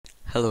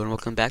Hello and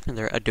welcome back to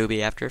another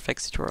Adobe After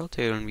Effects tutorial.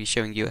 Today I'm going to be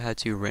showing you how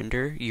to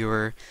render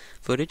your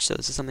footage. So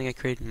this is something I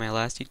created in my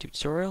last YouTube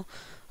tutorial.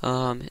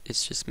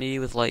 It's just me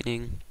with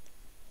lightning,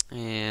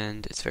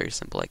 and it's very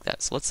simple like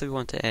that. So let's say we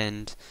want to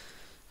end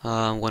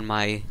when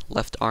my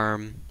left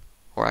arm,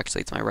 or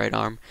actually it's my right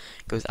arm,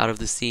 goes out of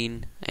the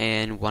scene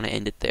and want to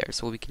end it there.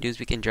 So what we can do is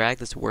we can drag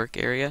this work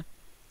area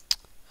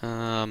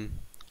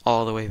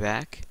all the way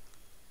back.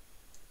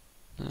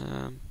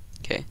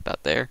 Okay,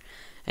 about there.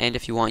 And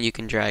if you want, you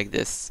can drag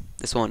this.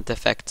 This won't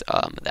affect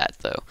that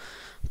though.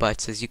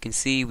 But as you can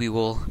see, we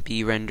will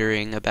be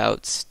rendering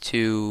about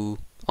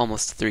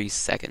almost 3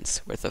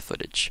 seconds worth of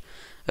footage.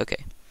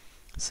 Okay,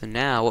 so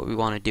now what we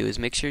want to do is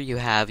make sure you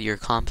have your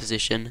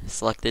composition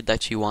selected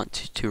that you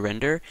want to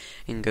render,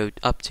 and go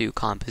up to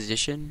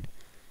composition,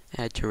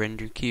 add to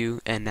render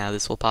queue, and now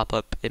this will pop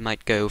up. It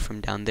might go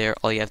from down there.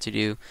 All you have to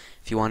do,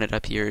 if you want it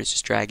up here, is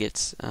just drag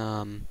it.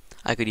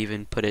 I could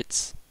even put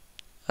it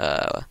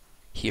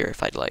here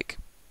if I'd like.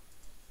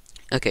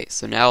 Okay,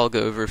 so now I'll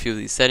go over a few of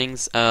these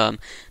settings.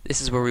 This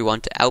is where we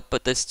want to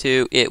output this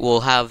to. It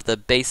will have the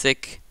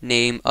basic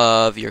name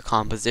of your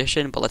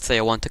composition, but let's say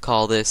I want to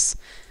call this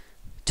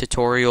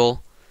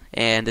tutorial,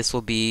 and this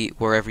will be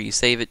wherever you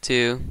save it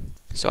to.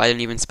 So I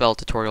didn't even spell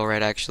tutorial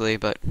right actually,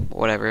 but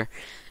whatever.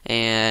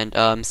 And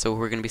so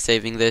we're going to be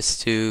saving this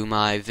to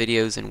my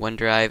videos in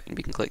OneDrive, and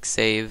we can click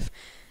save.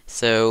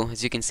 So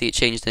as you can see, it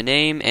changed the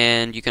name,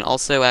 and you can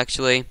also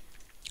actually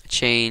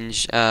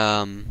change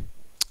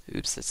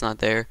oops, that's not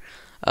there.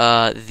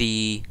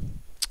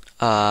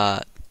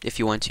 If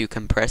you want to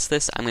compress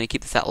this, I'm going to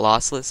keep this at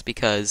lossless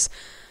because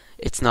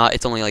it's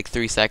only like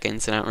 3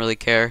 seconds, and I don't really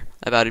care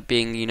about it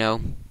being,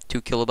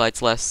 2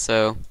 kilobytes less.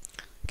 So,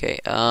 okay,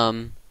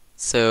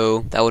 so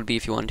that would be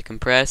if you wanted to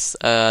compress.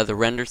 The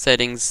render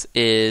settings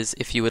is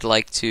if you would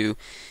like to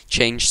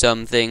change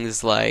some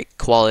things like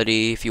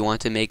quality, if you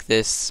want to make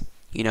this,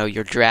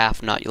 your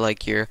draft, not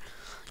like your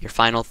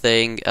final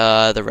thing.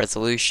 The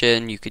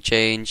resolution you can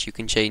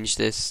change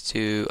this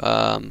to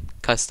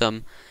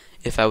custom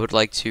if I would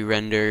like to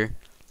render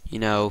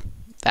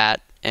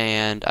that,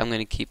 and I'm going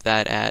to keep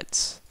that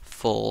at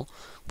full,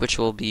 which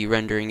will be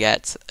rendering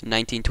at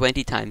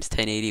 1920 times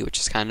 1080, which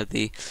is kind of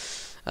the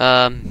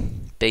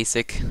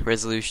basic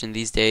resolution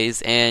these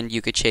days. And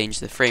you could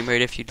change the frame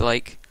rate if you'd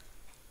like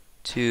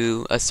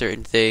to a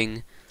certain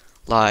thing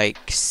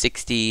like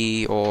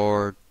 60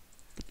 or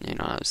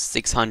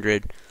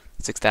 600,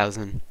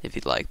 6000 if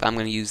you'd like, but I'm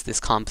going to use this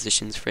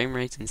composition's frame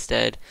rate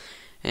instead.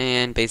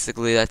 And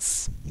basically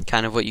that's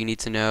kind of what you need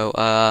to know.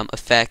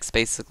 Effects,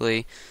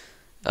 basically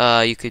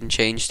you can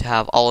change to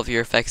have all of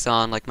your effects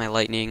on, like my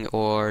lightning,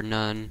 or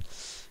none,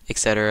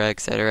 etc,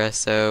 etc.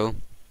 So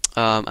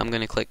I'm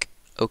going to click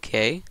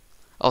OK.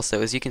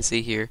 Also, as you can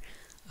see here,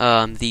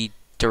 the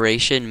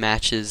duration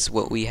matches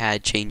what we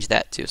had changed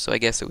that to, so I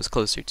guess it was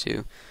closer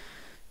to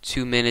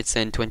 2 minutes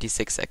and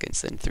 26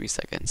 seconds than 3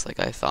 seconds like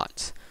I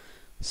thought.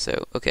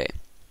 So, okay,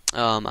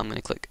 I'm going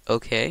to click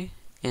OK,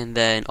 and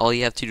then all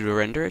you have to do to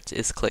render it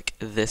is click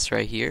this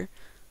right here.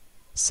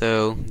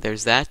 So,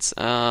 there's that.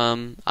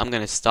 I'm going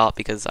to stop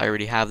because I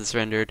already have this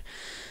rendered,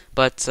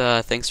 but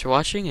thanks for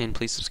watching, and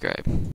please subscribe.